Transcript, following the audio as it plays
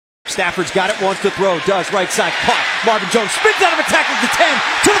Stafford's got it, wants to throw, does, right side, caught. Marvin Jones spins out of a tackle to the 10,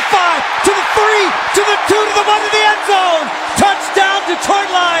 to the 5, to the 3, to the 2, to the 1, to the end zone. Touchdown, Detroit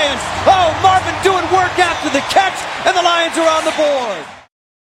Lions. Oh, Marvin doing work after the catch, and the Lions are on the board.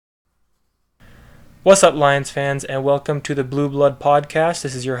 What's up, Lions fans, and welcome to the Blue Blood Podcast.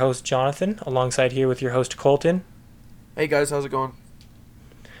 This is your host, Jonathan, alongside here with your host, Colton. Hey guys, how's it going?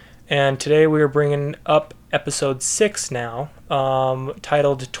 And today we are bringing up episode 6 now,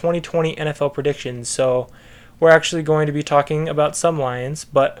 titled 2020 NFL Predictions. So we're actually going to be talking about some Lions,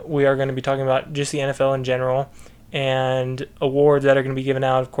 but we are going to be talking about just the NFL in general and awards that are going to be given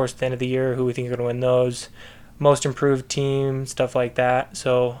out, of course, at the end of the year, who we think are going to win those, most improved team, stuff like that.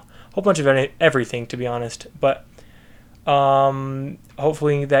 So a whole bunch of everything, to be honest. But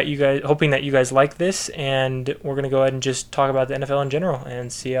hoping that you guys like this, and we're going to go ahead and just talk about the NFL in general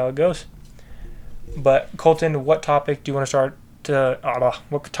and see how it goes. But Colton, what topic do you want to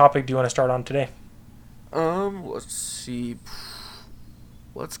start on today? Let's see.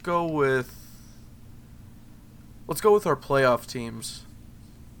 Let's go with our playoff teams.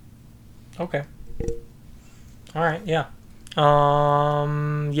 Okay. All right, yeah.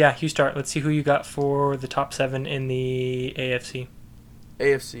 Yeah, you start. Let's see who you got for the top 7 in the AFC.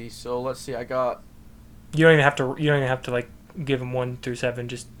 AFC. So let's see. I got. You don't even have to like give them 1 through 7.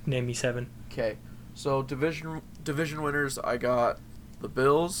 Just name me 7. Okay. So division winners. I got the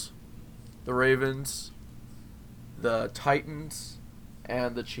Bills, the Ravens, the Titans,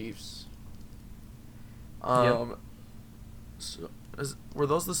 and the Chiefs. Yep. So were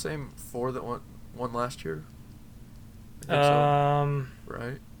those the same 4 that won last year? I think so.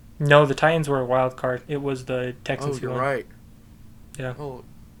 Right? No, the Titans were a wild card. It was the Texans who you're won. right. Yeah. Oh,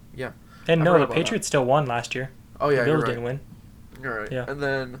 yeah. And no, the Patriots still won last year. Oh yeah, the Bills you're right. didn't win. You're right. Yeah. And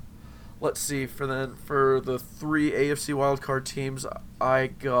then, let's see. For the 3 AFC wildcard teams, I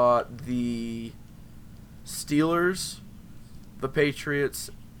got the Steelers, the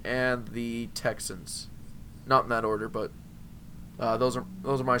Patriots, and the Texans. Not in that order, but those are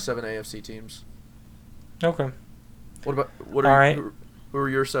my 7 AFC teams. Okay. Who are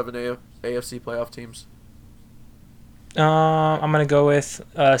your 7 AFC playoff teams? I'm gonna go with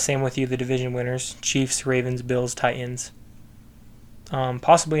same with you, the division winners: Chiefs, Ravens, Bills, Titans.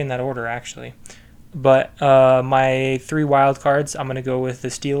 Possibly in that order, actually. But my 3 wild cards, I'm gonna go with the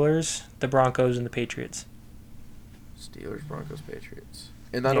Steelers, the Broncos, and the Patriots. Steelers, Broncos, Patriots.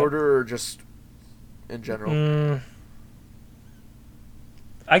 In that order, or just in general?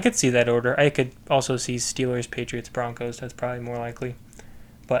 I could see that order. I could also see Steelers, Patriots, Broncos. That's probably more likely.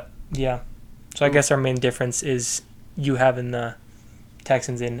 But yeah, so I guess our main difference is you having the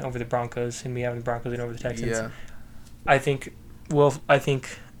Texans in over the Broncos, and me having the Broncos in over the Texans. Yeah. I think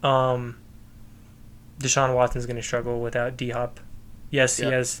Deshaun Watson's going to struggle without D-Hop. Yes, He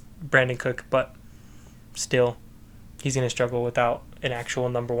has Brandon Cook, but still, he's going to struggle without an actual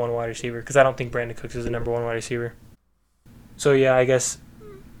number 1 wide receiver, because I don't think Brandon Cooks is a number 1 wide receiver. So yeah, I guess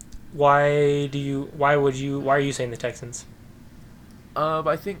why are you saying the Texans?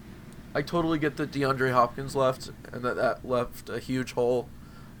 I think I totally get that DeAndre Hopkins left, and that left a huge hole,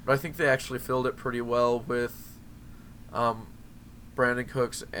 but I think they actually filled it pretty well with Brandon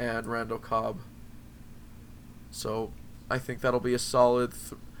Cooks and Randall Cobb. So I think that'll be a solid.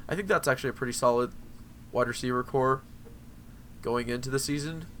 I think that's actually a pretty solid wide receiver core going into the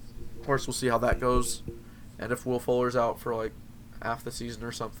season. Of course, we'll see how that goes, and if Will Fuller's out for like half the season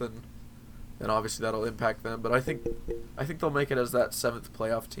or something, then obviously that'll impact them. But I think they'll make it as that 7th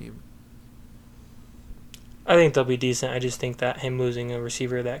playoff team. I think they'll be decent. I just think that him losing a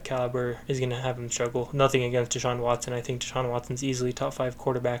receiver of that caliber is going to have him struggle. Nothing against Deshaun Watson. I think Deshaun Watson's easily top 5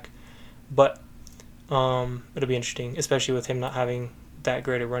 quarterback. But it'll be interesting, especially with him not having that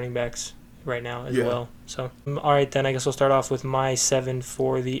great of running backs right now as well. So, all right, then I guess we'll start off with my 7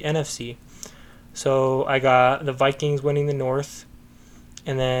 for the NFC. So I got the Vikings winning the North,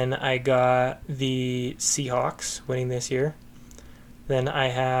 and then I got the Seahawks winning this year. Then I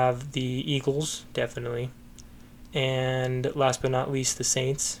have the Eagles, definitely. And last but not least, the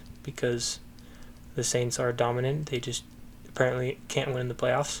Saints, because the Saints are dominant. They just apparently can't win in the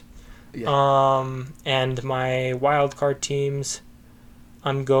playoffs. Yeah. And my wild card teams,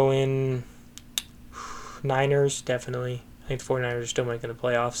 I'm going Niners, definitely. I think the 49ers are still making the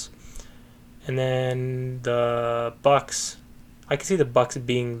playoffs. And then the Bucks, I could see the Bucks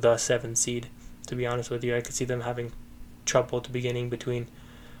being the 7th seed, to be honest with you. I could see them having trouble at the beginning between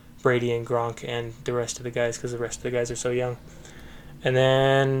Brady and Gronk and the rest of the guys, because the rest of the guys are so young. And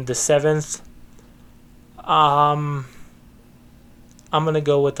then the 7th, I'm going to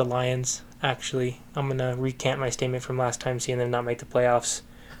go with the Lions, actually. I'm going to recant my statement from last time, seeing them not make the playoffs.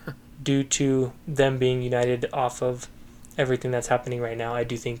 due to them being united off of everything that's happening right now, I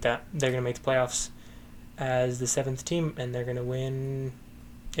do think that they're going to make the playoffs as the 7th team, and they're going to win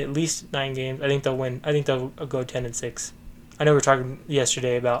at least 9 games. I think they'll win. I think they'll go 10-6. I know we were talking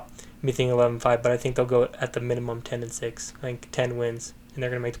yesterday about me thinking 11-5, but I think they'll go at the minimum 10-6. I think 10 wins, and they're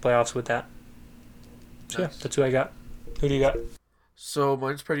going to make the playoffs with that. So, Nice. yeah, that's who I got. Who do you got? So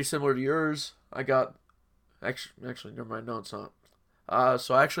mine's pretty similar to yours. I got actually never mind. No, it's not.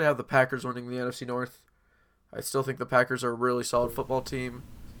 So I actually have the Packers winning the NFC North. I still think the Packers are a really solid football team.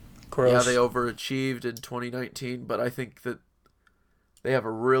 Gross. Yeah, they overachieved in 2019, but I think that they have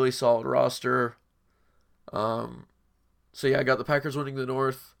a really solid roster. So yeah, I got the Packers winning the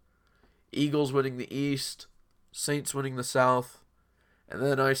North, Eagles winning the East, Saints winning the South, and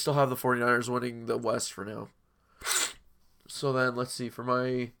then I still have the 49ers winning the West for now. So then let's see, for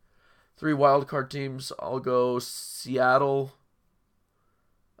my 3 wildcard teams, I'll go Seattle,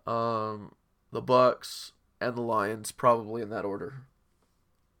 the Bucks, and the Lions, probably in that order.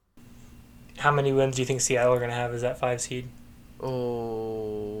 How many wins do you think Seattle are going to have as that 5 seed?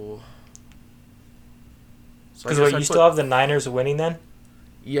 Oh. So I Because guess you I'd still have the Niners winning then?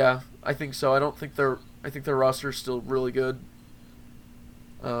 Yeah, I think so. I think their roster is still really good.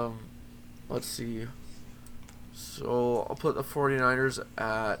 Let's see. So I'll put the 49ers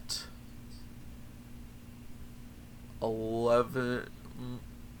at 11.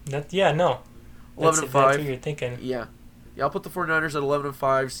 Yeah, no. 11 and 5. That's what you're thinking. Yeah, I'll put the 49ers at 11 and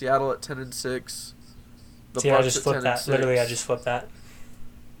 5. Seattle at 10 and 6. The See, I Bucks just at flipped 10 that. and 6. Literally, I just flipped that.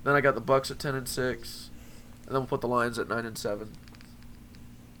 Then I got the Bucks at 10 and 6, and then we'll put the Lions at 9 and 7.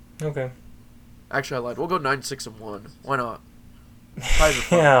 Okay. Actually, I lied. We'll go 9, 6 and 1. Why not? Ties are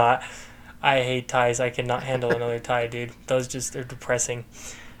fun. Yeah, I hate ties. I cannot handle another tie, dude. Those just are depressing.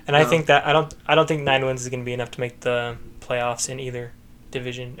 And I No. think that I don't think 9 wins is going to be enough to make the playoffs in either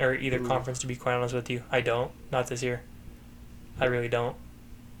division or either Ooh. conference. To be quite honest with you, I don't. Not this year. I really don't.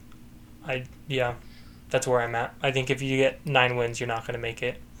 That's where I'm at. I think if you get 9 wins, you're not going to make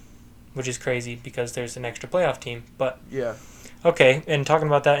it, which is crazy because there's an extra playoff team. But Yeah. okay, and talking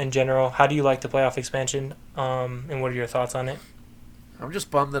about that in general, how do you like the playoff expansion? And what are your thoughts on it? I'm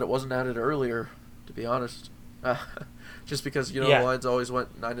just bummed that it wasn't added earlier, to be honest. Just because, Yeah. the Lions always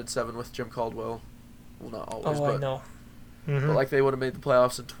went 9 and 7 with Jim Caldwell. Well, not always, Oh, I but, know. Mm-hmm. but like they would have made the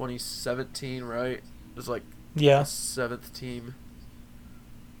playoffs in 2017, right? It was like Yeah. the 7th team.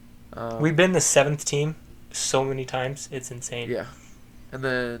 We've been the 7th team so many times. It's insane. Yeah. And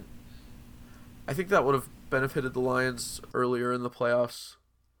then I think that would have benefited the Lions earlier in the playoffs.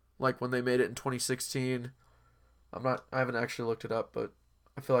 Like when they made it in 2016. I haven't actually looked it up, but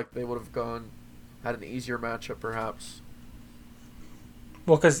I feel like they would have had an easier matchup perhaps.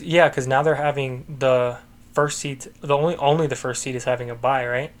 Well, because now they're having the first seed. Only the first seed is having a bye,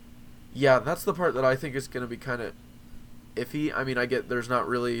 right? Yeah, that's the part that I think is going to be kind of iffy. I mean, I get there's not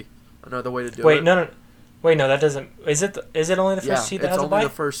really another way to do it. Wait, no, that doesn't. Is it only the first seed that it's has a only bye? the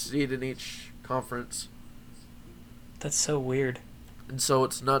first seed in each conference. That's so weird. And so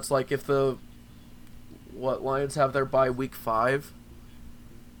it's nuts. Like if Lions have their bye week 5.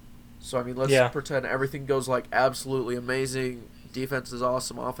 So I mean, let's pretend everything goes like absolutely amazing. Defense is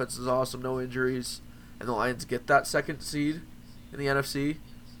awesome, offense is awesome, no injuries, and the Lions get that 2nd seed in the NFC.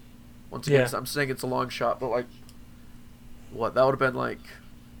 Once again, I'm saying it's a long shot, but like, that would have been like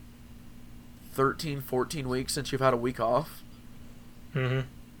 13, 14 weeks since you've had a week off. Mm-hmm.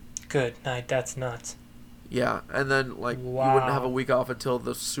 Good night. That's nuts. Yeah, and then you wouldn't have a week off until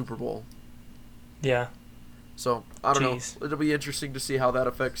the Super Bowl. Yeah. So I don't Jeez. know. It'll be interesting to see how that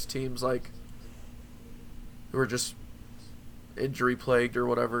affects teams like who are just injury plagued or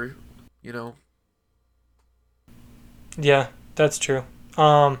whatever, Yeah, that's true.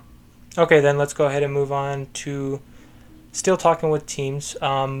 Okay, then let's go ahead and move on to still talking with teams.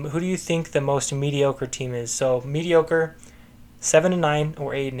 Who do you think the most mediocre team is? So mediocre, 7-9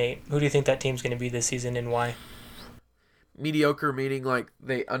 or 8-8. Who do you think that team's going to be this season and why? Mediocre meaning like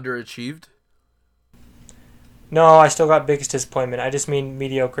they underachieved? No, I still got biggest disappointment. I just mean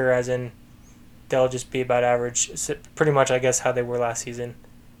mediocre as in they'll just be about average. Pretty much, I guess, how they were last season.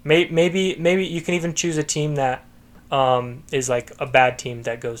 Maybe you can even choose a team that is like a bad team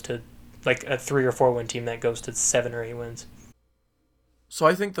that goes to like a 3 or 4 win team that goes to 7 or 8 wins. So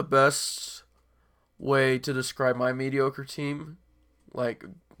I think the best way to describe my mediocre team, like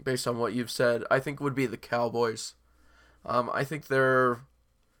based on what you've said, I think would be the Cowboys. I think they're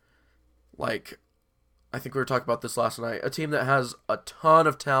like, I think we were talking about this last night, a team that has a ton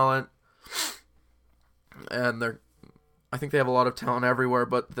of talent, and I think they have a lot of talent everywhere,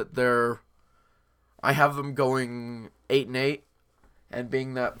 but I have them going 8-8, and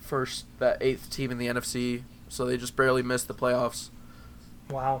being that eighth team in the NFC, so they just barely missed the playoffs.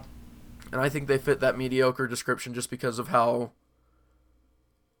 Wow. And I think they fit that mediocre description just because of how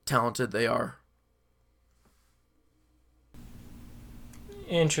talented they are.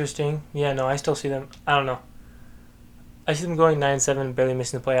 Interesting. Yeah, no, I still see them. I don't know. I see them going 9-7 and barely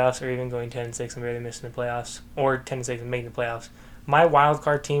missing the playoffs, or even going 10-6 and barely missing the playoffs, or 10-6 and making the playoffs. My wild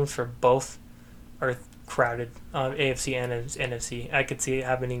card teams for both are crowded, AFC and NFC. I could see it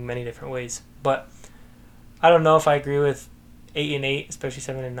happening many different ways, but I don't know if I agree with 8-8, especially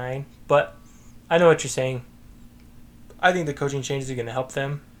 7-9. But I know what you're saying. I think the coaching changes are going to help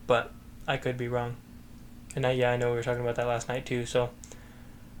them, but I could be wrong. And I know we were talking about that last night too. So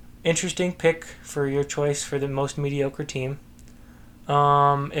interesting pick for your choice for the most mediocre team.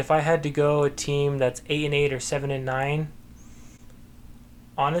 If I had to go a team that's 8-8 or 7-9,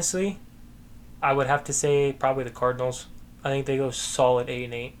 honestly, I would have to say probably the Cardinals. I think they go solid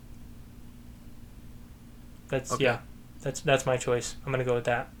 8-8. That's my choice. I'm gonna go with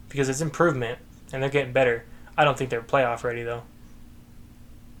that because it's improvement and they're getting better. I don't think they're playoff ready though.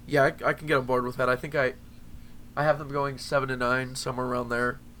 Yeah, I can get on board with that. I think I have them going 7-9, somewhere around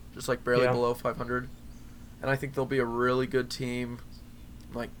there, just like barely below 500. And I think they'll be a really good team,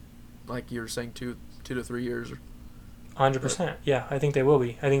 like you were saying, 2 to 3 years. 100%. Yeah, I think they will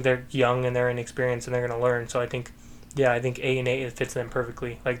be. I think they're young and they're inexperienced and they're gonna learn. So I think 8-8 it fits them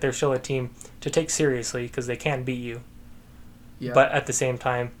perfectly. Like they're still a team to take seriously because they can beat you. Yeah. But at the same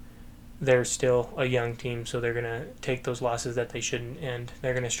time, they're still a young team, so they're going to take those losses that they shouldn't, and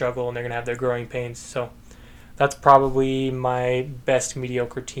they're going to struggle, and they're going to have their growing pains. So that's probably my best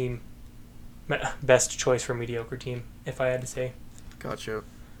choice for mediocre team, if I had to say. Gotcha.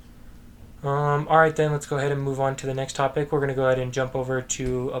 All right, then let's go ahead and move on to the next topic. We're going to go ahead and jump over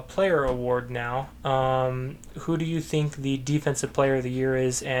to a player award now. Who do you think the defensive player of the year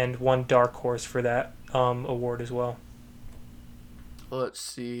is, and one dark horse for that award as well? Let's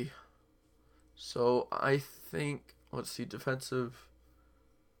see. So I think, defensive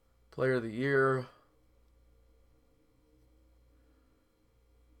player of the year.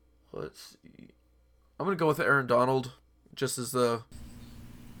 Let's see. I'm going to go with Aaron Donald, just as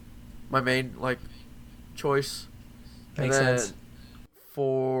my main, choice. Makes sense.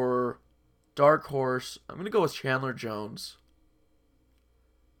 For dark horse, I'm going to go with Chandler Jones.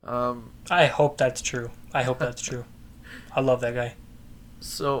 I hope that's true. I love that guy.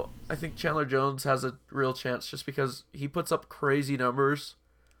 So I think Chandler Jones has a real chance just because he puts up crazy numbers.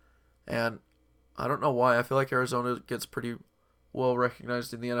 And I don't know why. I feel like Arizona gets pretty well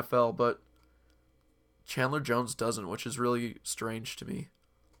recognized in the NFL, but Chandler Jones doesn't, which is really strange to me.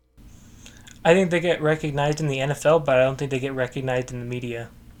 I think they get recognized in the NFL, but I don't think they get recognized in the media.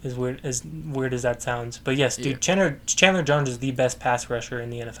 As weird as that sounds. But yes, dude, yeah. Chandler Jones is the best pass rusher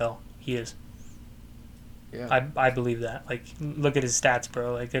in the NFL. He is. Yeah. I believe that. Like, look at his stats,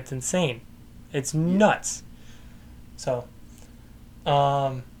 bro. Like, it's insane. It's nuts. So,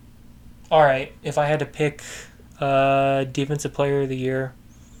 all right. If I had to pick defensive player of the year,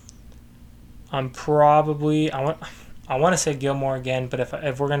 I'm probably I want to say Gilmore again, but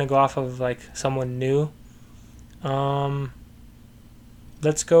if we're gonna go off of someone new,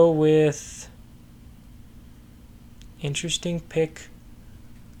 let's go with interesting pick.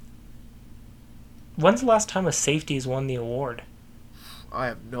 When's the last time a safety has won the award? I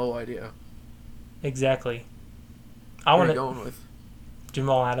have no idea. Exactly. What are you going with?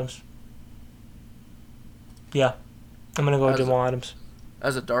 Jamal Adams. Yeah. I'm going to go with Jamal Adams.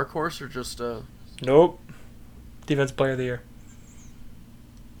 As a dark horse or just a... Nope. Defensive player of the year.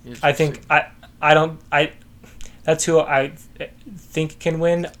 I think... That's who I think can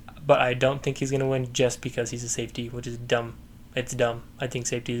win, but I don't think he's going to win just because he's a safety, which is dumb. It's dumb. I think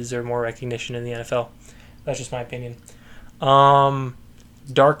safeties deserve more recognition in the NFL. That's just my opinion.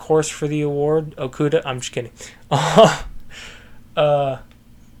 Dark horse for the award, Okudah. I'm just kidding.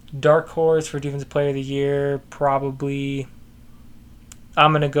 Dark horse for defensive player of the year, probably.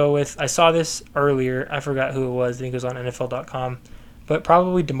 I'm gonna go with. I saw this earlier. I forgot who it was. I think it was on NFL.com, but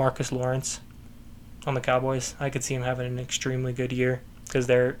probably DeMarcus Lawrence on the Cowboys. I could see him having an extremely good year because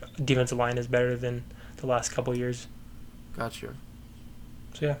their defensive line is better than the last couple years. Gotcha.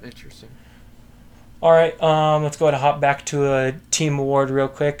 So yeah. Interesting. All right, let's go ahead and hop back to a team award real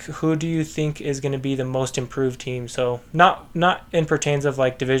quick. Who do you think is going to be the most improved team? So not in pertains of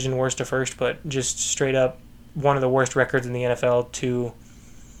division worst to first, but just straight up one of the worst records in the NFL to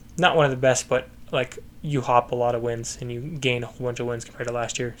not one of the best, but you hop a lot of wins and you gain a whole bunch of wins compared to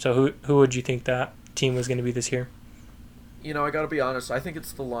last year. So who would you think that team was going to be this year? I got to be honest. I think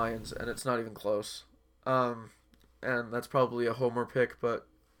it's the Lions, and it's not even close. and that's probably a homer pick, but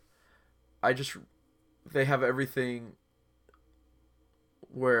they have everything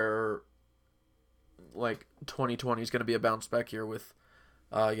where, like, 2020 is going to be a bounce back year with,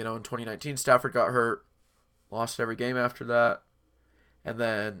 in 2019, Stafford got hurt, lost every game after that, and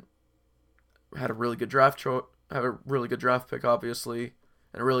then had a really good draft pick, obviously,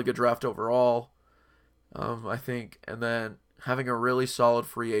 and a really good draft overall, I think, and then having a really solid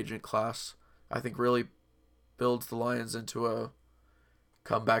free agent class, I think really builds the Lions into a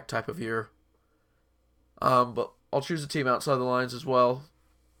comeback type of year. But I'll choose a team outside the Lions as well.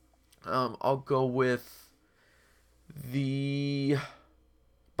 I'll go with the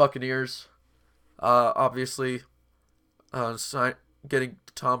Buccaneers. Obviously, getting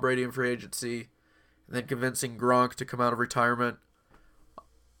Tom Brady in free agency, and then convincing Gronk to come out of retirement,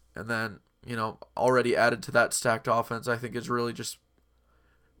 and then, already added to that stacked offense, I think has really just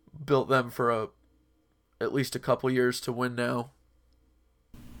built them for at least a couple years to win now.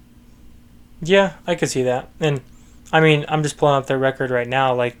 Yeah, I could see that. And I mean, I'm just pulling up their record right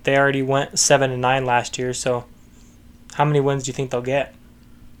now. Like, they already went 7-9 last year, so how many wins do you think they'll get?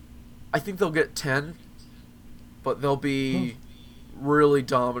 I think they'll get 10, but they'll be really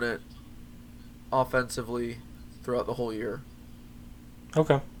dominant offensively throughout the whole year.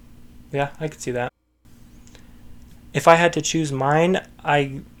 Okay. Yeah, I could see that. If I had to choose mine,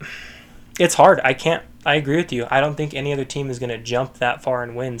 it's hard. I agree with you. I don't think any other team is going to jump that far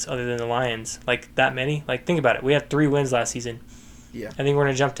in wins other than the Lions. Like, that many. Like, think about it. We had 3 wins last season. Yeah. I think we're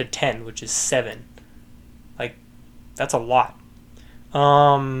going to jump to 10, which is 7. Like, that's a lot.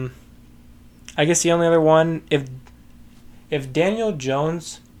 I guess the only other one, if Daniel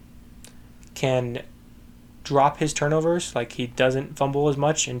Jones can drop his turnovers, like he doesn't fumble as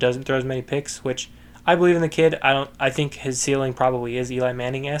much and doesn't throw as many picks, which I believe in the kid. I think his ceiling probably is Eli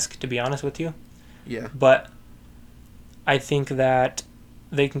Manning-esque, to be honest with you. Yeah. But I think that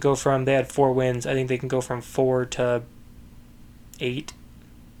they had 4 wins. I think they can go from 4 to 8.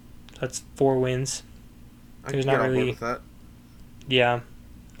 That's 4 wins. There's not really with that. Yeah.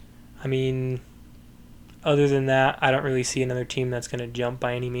 I mean, other than that, I don't really see another team that's going to jump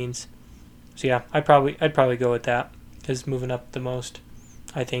by any means. So yeah, I'd probably go with that as moving up the most,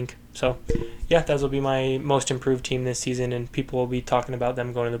 I think. So yeah, those will be my most improved team this season, and people will be talking about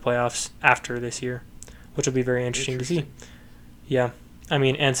them going to the playoffs after this year, which will be very interesting to see. Yeah, I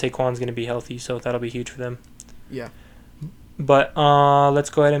mean, and Saquon's going to be healthy, so that'll be huge for them. Yeah. But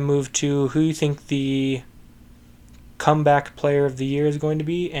let's go ahead and move to who you think the comeback player of the year is going to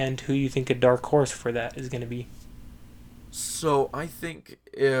be, and who you think a dark horse for that is going to be. So I think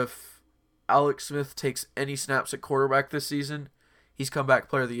if Alex Smith takes any snaps at quarterback this season, he's comeback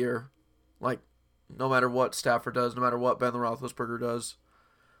player of the year. Like, no matter what Stafford does, no matter what Ben Roethlisberger does.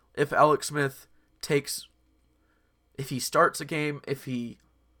 If Alex Smith if he starts a game, if he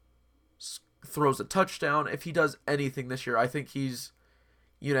throws a touchdown, if he does anything this year, I think he's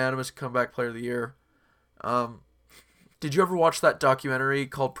unanimous comeback player of the year. Did you ever watch that documentary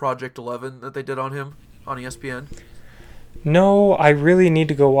called Project 11 that they did on him on ESPN? No, I really need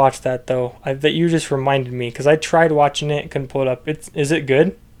to go watch that, though. That you just reminded me, because I tried watching it and couldn't pull it up. Is it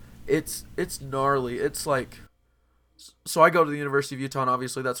good? It's gnarly. It's like... So I go to the University of Utah, and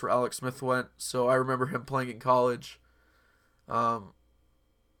obviously that's where Alex Smith went. So I remember him playing in college. And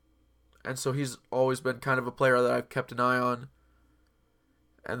so he's always been kind of a player that I've kept an eye on.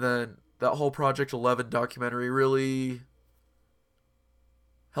 And then that whole Project 11 documentary really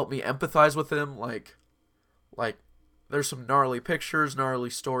helped me empathize with him. Like there's some gnarly pictures, gnarly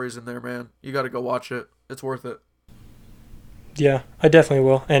stories in there, man. You got to go watch it. It's worth it. Yeah, I definitely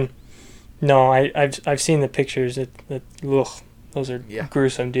will. And no, I've seen the pictures. Those are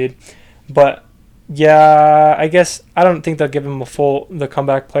gruesome, dude. But yeah, I guess I don't think they'll give him the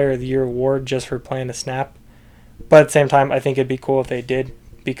comeback player of the year award just for playing a snap. But at the same time, I think it'd be cool if they did,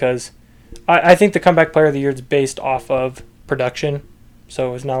 because I think the comeback player of the year is based off of production.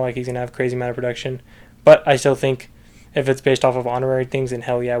 So it's not like he's gonna have a crazy amount of production. But I still think if it's based off of honorary things, then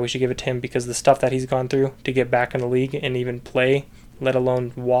hell yeah, we should give it to him, because the stuff that he's gone through to get back in the league and even play, let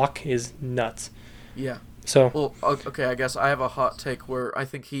alone walk, is nuts. Yeah. So. Well, okay, I guess I have a hot take where I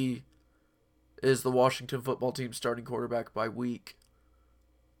think he is the Washington football team starting quarterback by week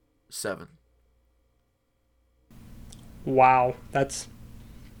 7. Wow, that's.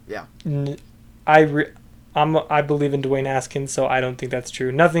 Yeah. I believe in Dwayne Haskins, so I don't think that's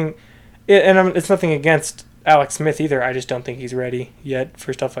true. It's nothing against Alex Smith either. I just don't think he's ready yet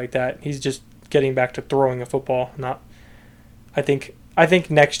for stuff like that. He's just getting back to throwing a football. I think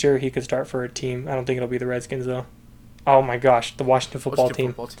next year he could start for a team. I don't think it'll be the Redskins though. Oh my gosh, the Washington football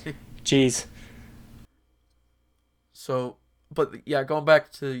team. Jeez. So, but yeah, going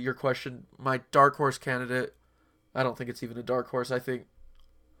back to your question, my dark horse candidate, I don't think it's even a dark horse. I think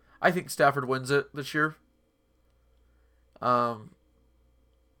Stafford wins it this year.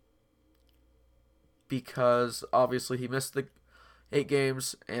 Because obviously he missed the 8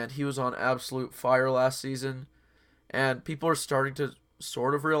 games and he was on absolute fire last season, and people are starting to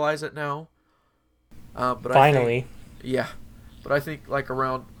sort of realize it now. But Finally. But I think like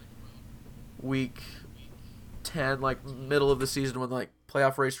around week 10, like middle of the season, when like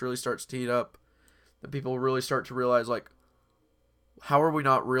playoff race really starts to heat up, then people really start to realize like, how are we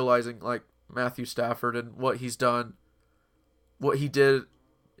not realizing like Matthew Stafford and what he's done, what he did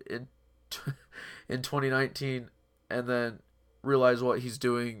in in 2019, and then realize what he's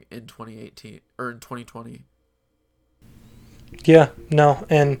doing in 2018 or in 2020. Yeah, no,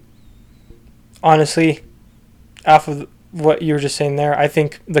 and honestly, off of what you were just saying there, I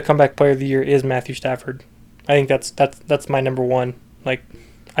think the comeback player of the year is Matthew Stafford. I think that's my number one. Like,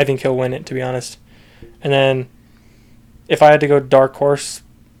 I think he'll win it, to be honest. And then, if I had to go dark horse,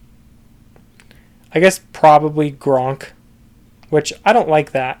 I guess probably Gronk, which I don't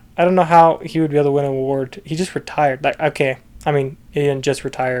like that. I don't know how he would be able to win an award. He just retired. Like, okay, I mean, he didn't just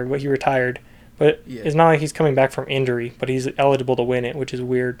retire, but he retired. But it's not like he's coming back from injury, but he's eligible to win it, which is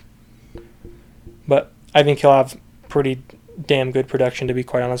weird. But I think he'll have pretty damn good production, to be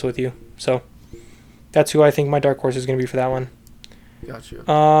quite honest with you. So that's who I think my dark horse is going to be for that one.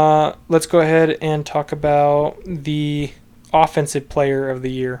 Gotcha. Let's go ahead and talk about the offensive player of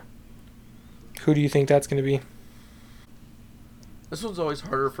the year. Who do you think that's going to be? This one's always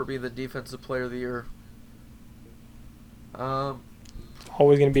harder for me than defensive player of the year.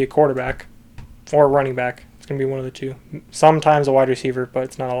 Always going to be a quarterback or a running back. It's going to be one of the two. Sometimes a wide receiver, but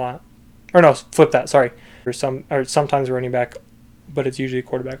it's not a lot. Or no, flip that. Sorry. Or sometimes a running back, but it's usually a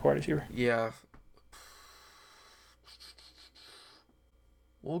quarterback or wide receiver. Yeah.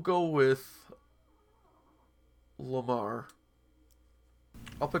 We'll go with Lamar.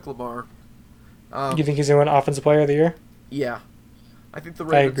 I'll pick Lamar. You think he's going to win offensive player of the year? Yeah. I think the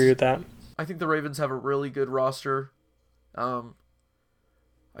Ravens, I agree with that. I think the Ravens have a really good roster. I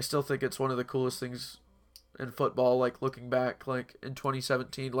still think it's one of the coolest things in football, like looking back, like in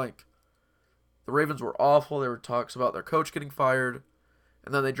 2017, like the Ravens were awful. There were talks about their coach getting fired,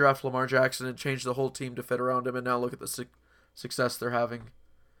 and then they draft Lamar Jackson and changed the whole team to fit around him, and now look at the success they're having.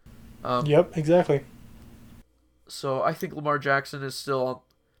 Yep, exactly. So I think Lamar Jackson is still on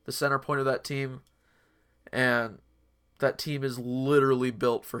the center point of that team, and that team is literally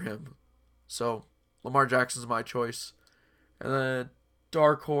built for him. So Lamar Jackson's my choice. And then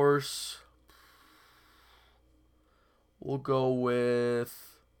dark horse, we'll go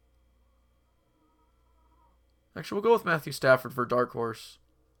with... Actually, we'll go with Matthew Stafford for dark horse.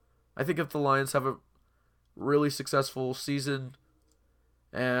 I think if the Lions have a really successful season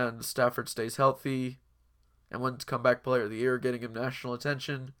and Stafford stays healthy and wins comeback player of the year, getting him national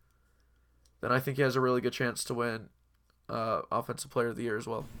attention, then I think he has a really good chance to win offensive player of the year as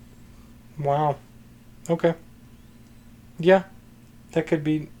well. Wow. Okay. Yeah, that could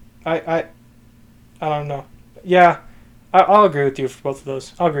be. I don't know. Yeah, I'll agree with you for both of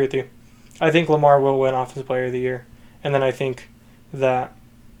those. I'll agree with you. I think Lamar will win offensive player of the year, and then I think that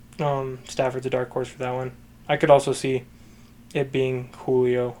Stafford's a dark horse for that one. I could also see it being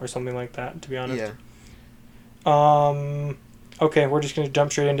Julio or something like that, to be honest. Yeah. Okay, we're just going to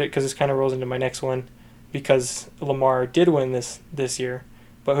jump straight into it because this kind of rolls into my next one, because Lamar did win this year.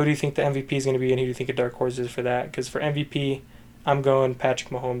 But who do you think the MVP is going to be, and who do you think a dark horse is for that? Because for MVP, I'm going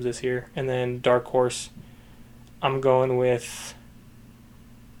Patrick Mahomes this year. And then dark horse, I'm going with...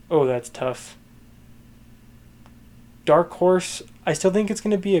 Oh, that's tough. Dark horse, I still think it's going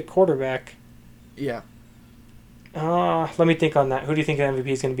to be a quarterback. Yeah. Let me think on that. Who do you think the MVP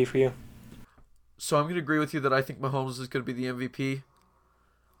is going to be for you? So I'm going to agree with you that I think Mahomes is going to be the MVP.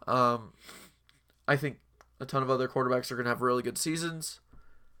 I think a ton of other quarterbacks are going to have really good seasons.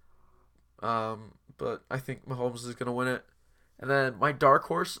 But I think Mahomes is going to win it. And then my dark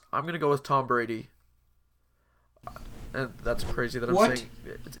horse, I'm going to go with Tom Brady. And that's crazy that I'm saying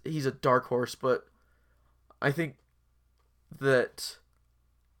he's a dark horse, but I think that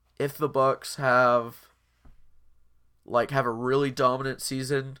if the Bucs have a really dominant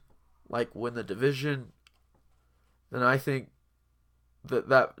season, like win the division, then I think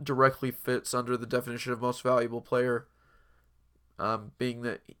that directly fits under the definition of most valuable player, being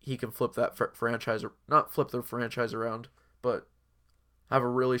that he can flip that franchise, or not flip their franchise around, but have a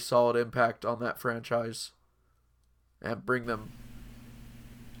really solid impact on that franchise and bring them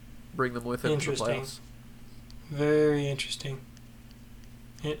with him to the playoffs. Very interesting.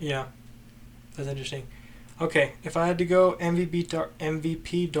 Yeah, that's interesting. Okay, if I had to go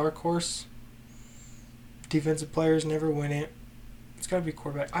MVP dark horse, defensive players never win it. It's got to be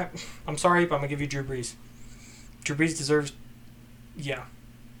quarterback. I'm sorry, but I'm going to give you Drew Brees. Drew Brees deserves... Yeah.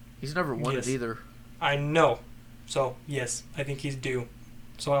 He's never won it either. I know. So, yes, I think he's due.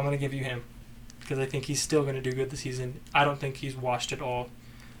 So I'm going to give you him. Because I think he's still going to do good this season. I don't think he's washed it all.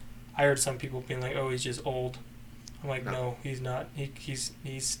 I heard some people being like, oh, he's just old. I'm like, no, he's not. He's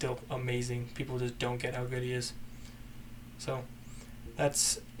still amazing. People just don't get how good he is. So,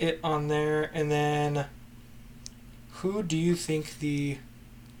 that's it on there. And then, who do you think the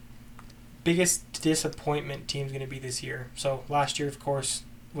biggest disappointment team's going to be this year? So, last year, of course,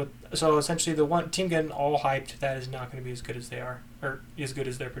 so essentially the one team getting all hyped that is not going to be as good as they are, or as good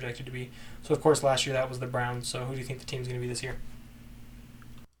as they're projected to be. So, of course, last year that was the Browns. So, who do you think the team's going to be this year?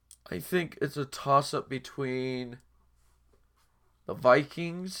 I think it's a toss-up between the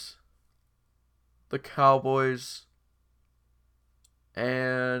Vikings, the Cowboys,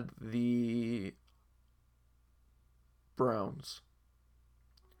 and the Browns.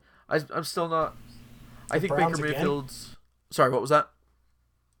 I'm still not... I think Browns Baker again? Mayfield's... Sorry, what was that?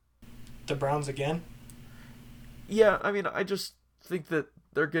 The Browns again? Yeah, I mean, I just think that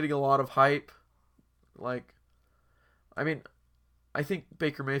they're getting a lot of hype. Like, I mean, I think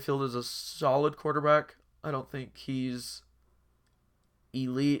Baker Mayfield is a solid quarterback. I don't think he's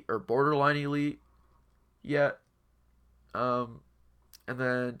elite or borderline elite yet. And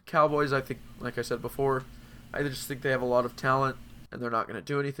then Cowboys, I think, like I said before, I just think they have a lot of talent and they're not going to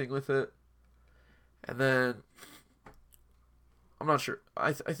do anything with it. And then I'm not sure.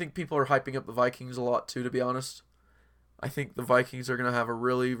 I think people are hyping up the Vikings a lot too, to be honest. I think the Vikings are going to have a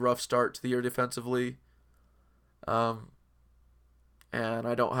really rough start to the year defensively. And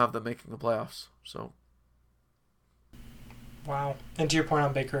I don't have them making the playoffs. So. Wow. And to your point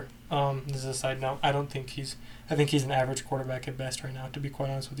on Baker, this is a side note. I think he's an average quarterback at best right now, to be quite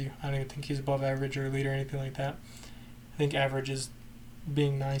honest with you. I don't even think he's above average or elite or anything like that. I think average is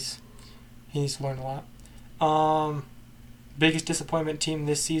being nice. He needs to learn a lot. Biggest disappointment team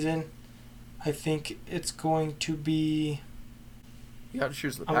this season, I think it's going to be... You got to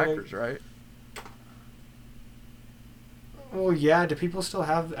choose the Packers, right? Oh, yeah. Do people still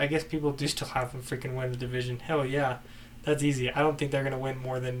have... I guess people do still have them freaking win the division. Hell, yeah. That's easy. I don't think they're going to win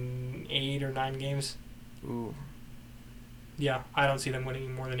more than 8 or 9 games. Ooh. Yeah, I don't see them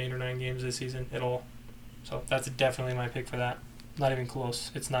winning more than 8 or 9 games this season at all. So that's definitely my pick for that. Not even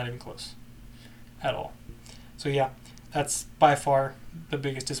close. It's not even close. At all. So yeah, that's by far the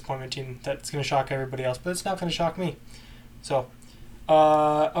biggest disappointment team. That's going to shock everybody else, but it's not going to shock me. So,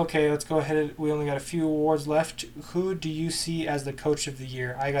 okay, let's go ahead. We only got a few awards left. Who do you see as the coach of the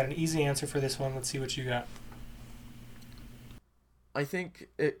year? I got an easy answer for this one. Let's see what you got. I think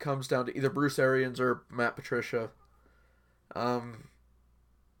it comes down to either Bruce Arians or Matt Patricia. And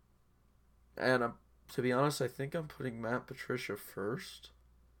to be honest, I think I'm putting Matt Patricia first.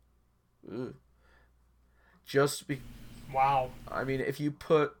 Ugh. Wow. I mean, if you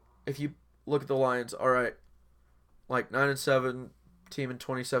look at the Lions, all right, like 9-7 team in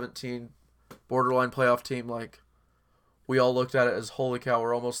 2017, borderline playoff team, like we all looked at it as holy cow,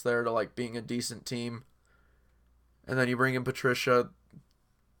 we're almost there to like being a decent team. And then you bring in Patricia,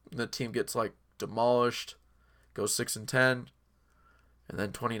 the team gets like demolished, goes 6-10, and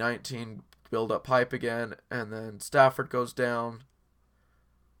then 2019 build up hype again, and then Stafford goes down,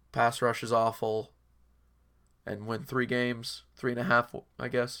 pass rush is awful, and win 3 games, 3.5, I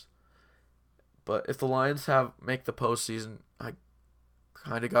guess. But if the Lions make the postseason, I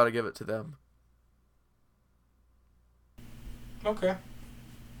kind of got to give it to them. Okay,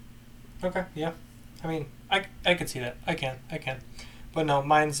 yeah. I mean, I could see that. I can. But no,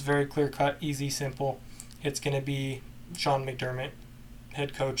 mine's very clear-cut, easy, simple. It's going to be Sean McDermott,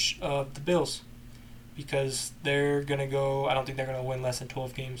 head coach of the Bills. Because they're going to go... I don't think they're going to win less than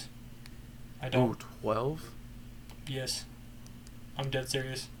 12 games. I don't. Ooh, 12? Yes. I'm dead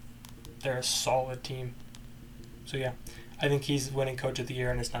serious. They're a solid team. So, yeah. I think he's winning coach of the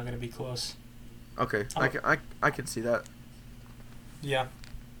year, and it's not going to be close. Okay, I can see that. Yeah.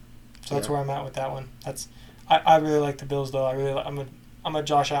 So that's where I'm at with that one. I really like the Bills though. I'm a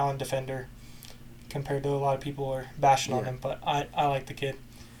Josh Allen defender compared to a lot of people are bashing on him, but I like the kid.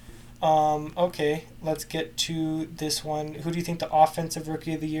 Okay, let's get to this one. Who do you think the offensive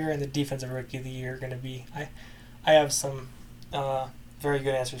rookie of the year and the defensive rookie of the year are going to be? I have some very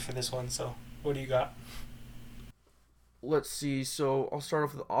good answers for this one. So what do you got? Let's see. So I'll start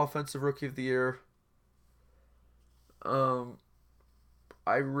off with the offensive rookie of the year.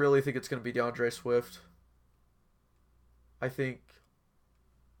 I really think it's going to be DeAndre Swift. I think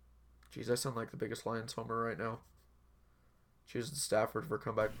Jeez, I sound like the biggest Lions homer right now. Choosing Stafford for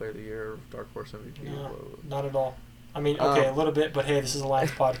comeback player of the year, dark horse MVP. No, not at all. I mean, okay, a little bit, but hey, this is a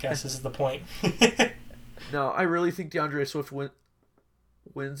Lions podcast. This is the point. No, I really think DeAndre Swift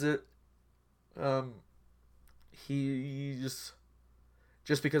wins it. He's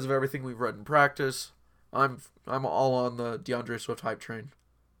just because of everything we've read in practice. I'm all on the DeAndre Swift hype train.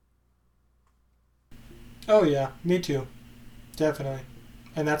 Oh yeah, me too, definitely.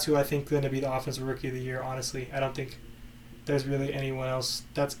 And that's who I think going to be the offensive rookie of the year. Honestly, I don't think there's really anyone else.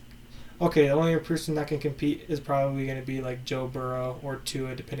 That's okay. The only person that can compete is probably going to be like Joe Burrow or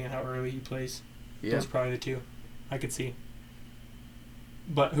Tua, depending on how early he plays. Yeah. Those are probably the two I could see.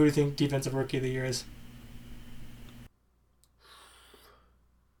 But who do you think defensive rookie of the year is?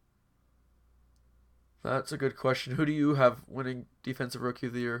 That's a good question. Who do you have winning defensive rookie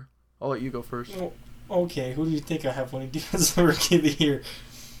of the year? I'll let you go first. Well, okay, who do you think I have winning defensive rookie of the year?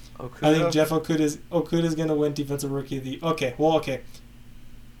 Okudah? I think Jeff Okudah is going to win defensive rookie of the year. Okay.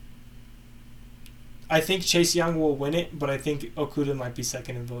 I think Chase Young will win it, but I think Okudah might be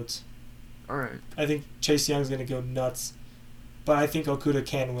second in votes. All right. I think Chase Young's going to go nuts, but I think Okudah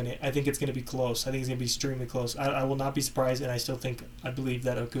can win it. I think it's going to be close. I think it's going to be extremely close. I will not be surprised, and I believe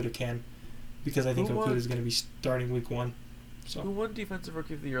that Okudah can, because I think Okudah is going to be starting week 1. So. Who won defensive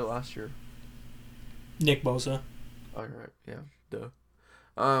rookie of the year last year? Nick Bosa. All right. Yeah. Duh.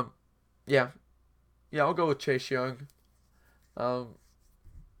 Yeah. I'll go with Chase Young.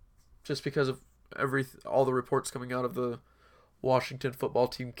 Just because of all the reports coming out of the Washington football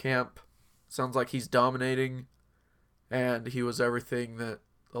team camp, sounds like he's dominating, and he was everything that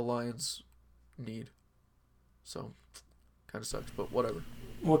the Lions need. So, kind of sucks, but whatever.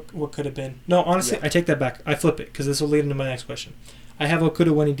 What could have been? No, honestly, yeah. I take that back. I flip it because this will lead into my next question. I have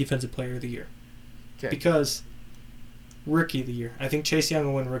Okudah winning defensive player of the year. Okay. Because rookie of the year. I think Chase Young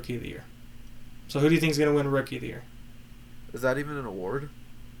will win rookie of the year. So who do you think is going to win rookie of the year? Is that even an award?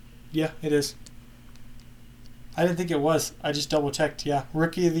 Yeah, it is. I didn't think it was. I just double checked. Yeah,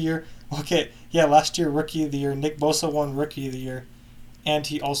 rookie of the year. Okay, yeah, last year rookie of the year. Nick Bosa won rookie of the year, and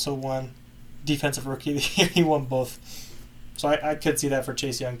he also won defensive rookie of the year. He won both. So I could see that for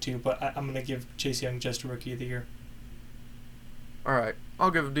Chase Young too, but I'm going to give Chase Young just rookie of the year. All right,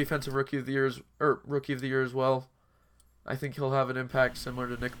 I'll give him defensive rookie of the year rookie of the year as well. I think he'll have an impact similar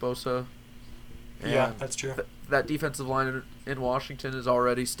to Nick Bosa. And yeah, that's true. That defensive line in Washington is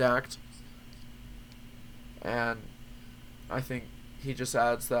already stacked, and I think he just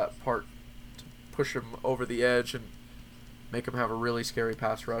adds that part to push him over the edge and make him have a really scary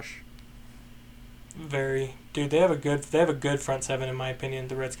pass rush. Dude, they have a good front seven in my opinion.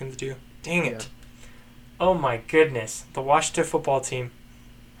 The Redskins do. Dang it! Yeah. Oh my goodness, the Washington football team.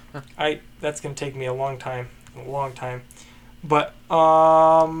 That's gonna take me a long time. But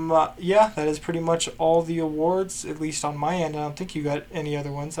yeah, that is pretty much all the awards, at least on my end. I don't think you got any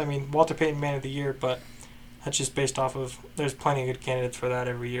other ones. I mean, Walter Payton Man of the Year, but that's just based off of. There's plenty of good candidates for that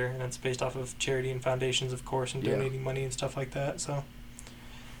every year, and that's based off of charity and foundations, of course, and donating money and stuff like that. So.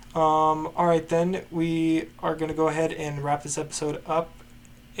 All right, then we are going to go ahead and wrap this episode up.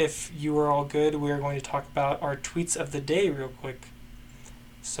 If you are all good, we are going to talk about our tweets of the day real quick.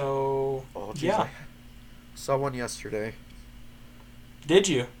 So, yeah. I saw one yesterday. Did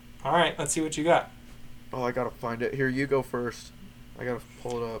you? All right, let's see what you got. Oh, I got to find it. Here, you go first. I got to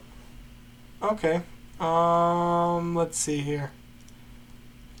pull it up. Okay. Let's see here.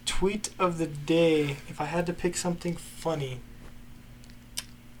 Tweet of the day. If I had to pick something funny.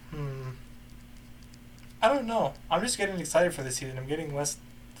 I don't know. I'm just getting excited for this season. I'm getting less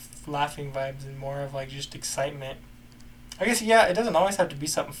laughing vibes and more of like just excitement. I guess, yeah, it doesn't always have to be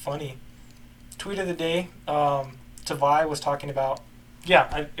something funny. Tweet of the day, Tavai was talking about,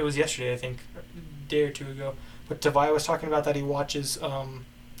 it was yesterday, I think, a day or two ago, but Tavai was talking about that he watches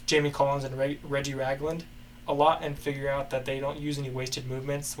Jamie Collins and Reggie Ragland a lot and figure out that they don't use any wasted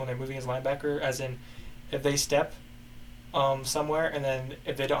movements when they're moving as linebacker, as in if they step somewhere, and then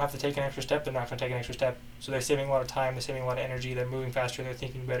if they don't have to take an extra step, they're not going to take an extra step. So they're saving a lot of time, they're saving a lot of energy, they're moving faster, they're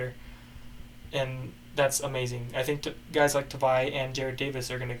thinking better. And that's amazing. I think guys like Tavai and Jared Davis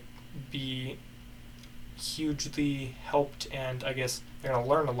are going to be hugely helped, and I guess they're going to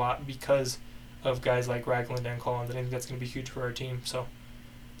learn a lot because of guys like Ragland and Collins. I think that's going to be huge for our team. So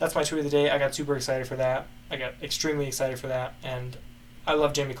that's my tweet of the day. I got super excited for that. I got extremely excited for that, and I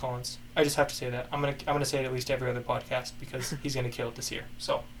love Jamie Collins. I just have to say that. I'm gonna say it at least every other podcast because he's gonna kill it this year.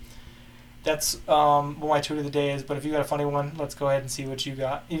 So that's what my tweet of the day is. But if you got a funny one, let's go ahead and see what you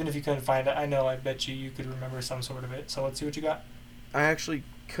got. Even if you couldn't find it, I bet you could remember some sort of it. So let's see what you got. I actually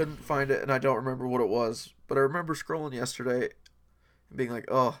couldn't find it, and I don't remember what it was. But I remember scrolling yesterday and being like,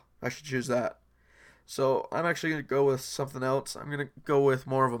 oh, I should choose that. So I'm actually going to go with something else. I'm going to go with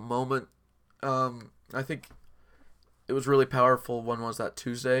more of a moment. I think it was really powerful. When was that?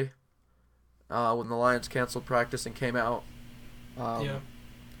 Tuesday? When the Lions canceled practice and came out. Yeah.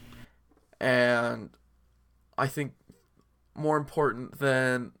 And I think more important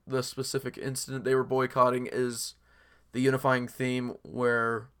than the specific incident they were boycotting is the unifying theme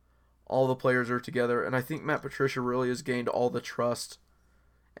where all the players are together. And I think Matt Patricia really has gained all the trust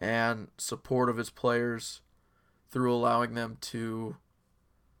and support of his players through allowing them to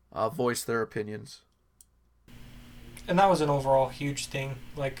voice their opinions. And that was an overall huge thing.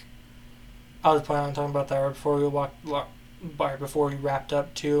 Like, I was planning on talking about that right before we wrapped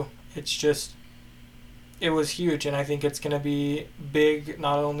up too. It's just, it was huge, and I think it's going to be big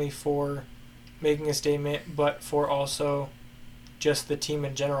not only for making a statement, but for also just the team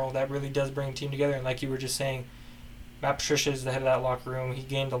in general. That really does bring a team together. And like you were just saying, Matt Patricia is the head of that locker room. He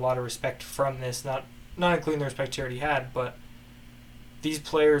gained a lot of respect from this, not including the respect he already had, but these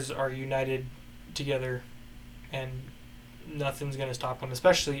players are united together, and nothing's going to stop them.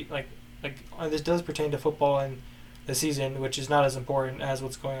 Especially like this does pertain to football and the season, which is not as important as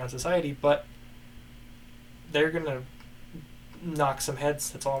what's going on in society, but they're going to knock some heads.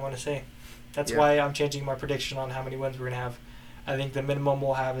 That's all I want to say. That's why I'm changing my prediction on how many wins we're going to have. I think the minimum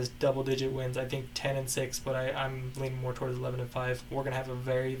we'll have is double-digit wins. I think 10-6, but I'm leaning more towards 11-5. We're going to have a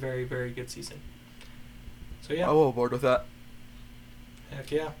very, very, very good season. So, yeah. I'm on board with that.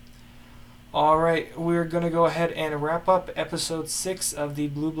 Heck yeah. All right, we're going to go ahead and wrap up episode 6 of the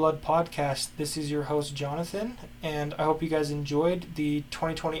Blue Blood Podcast. This is your host, Jonathan, and I hope you guys enjoyed the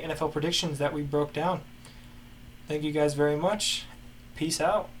 2020 NFL predictions that we broke down. Thank you guys very much. Peace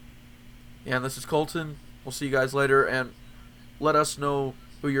out. Yeah, and this is Colton. We'll see you guys later, and let us know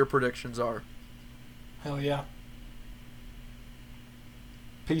who your predictions are. Hell yeah.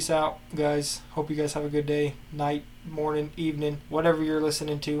 Peace out, guys. Hope you guys have a good day, night, morning, evening, whatever you're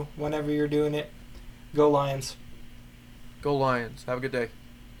listening to, whenever you're doing it. Go Lions. Go Lions. Have a good day.